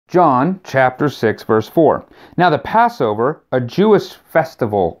John chapter 6, verse 4. Now the Passover, a Jewish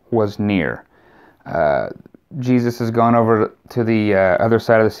festival, was near. Jesus has gone over to the other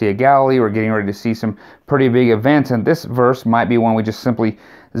side of the Sea of Galilee. We're getting ready to see some pretty big events, and this verse might be one we just simply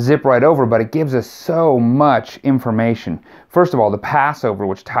zip right over, but it gives us so much information. First of all, the Passover,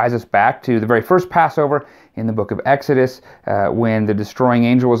 which ties us back to the very first Passover in the book of Exodus, when the destroying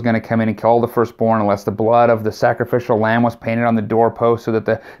angel was going to come in and kill all the firstborn unless the blood of the sacrificial lamb was painted on the doorpost so that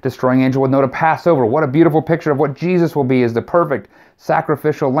the destroying angel would know to pass over. What a beautiful picture of what Jesus will be as the perfect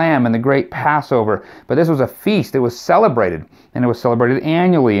sacrificial lamb in the great Passover. But this was a feast. It was celebrated, and it was celebrated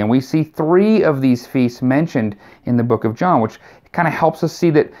annually. And we see 3 of these feasts mentioned in the book of John, which kind of helps us see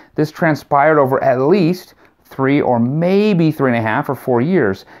that this transpired over at least 3 or maybe 3.5 or 4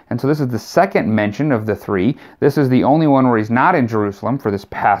 years. And so this is the second mention of the 3. This is the only one where he's not in Jerusalem for this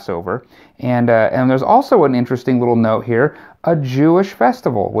Passover. And there's also an interesting little note here. A Jewish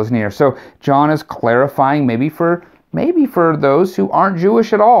festival was near. So John is clarifying maybe for those who aren't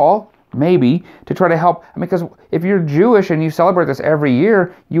Jewish at all, maybe, to try to help. I mean, because if you're Jewish and you celebrate this every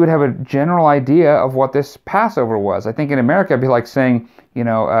year, you would have a general idea of what this Passover was. I think in America it'd be like saying,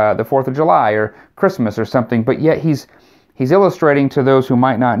 the 4th of July or Christmas or something, but yet he's illustrating to those who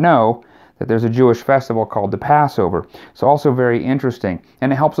might not know that there's a Jewish festival called the Passover. So also very interesting,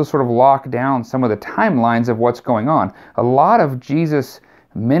 and it helps us sort of lock down some of the timelines of what's going on. A lot of Jesus'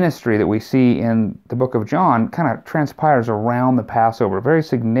 ministry that we see in the book of John kind of transpires around the Passover, very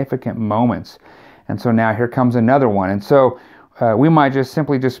significant moments. And so now here comes another one. And so we might just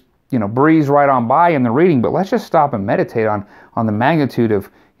simply breeze right on by in the reading, but let's just stop and meditate on the magnitude of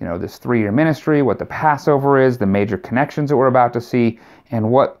this 3-year ministry, what the Passover is, the major connections that we're about to see,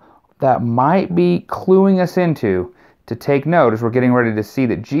 and what that might be cluing us into to take note as we're getting ready to see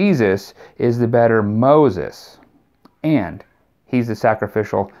that Jesus is the better Moses, and he's the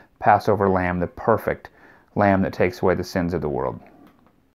sacrificial Passover lamb, the perfect lamb that takes away the sins of the world.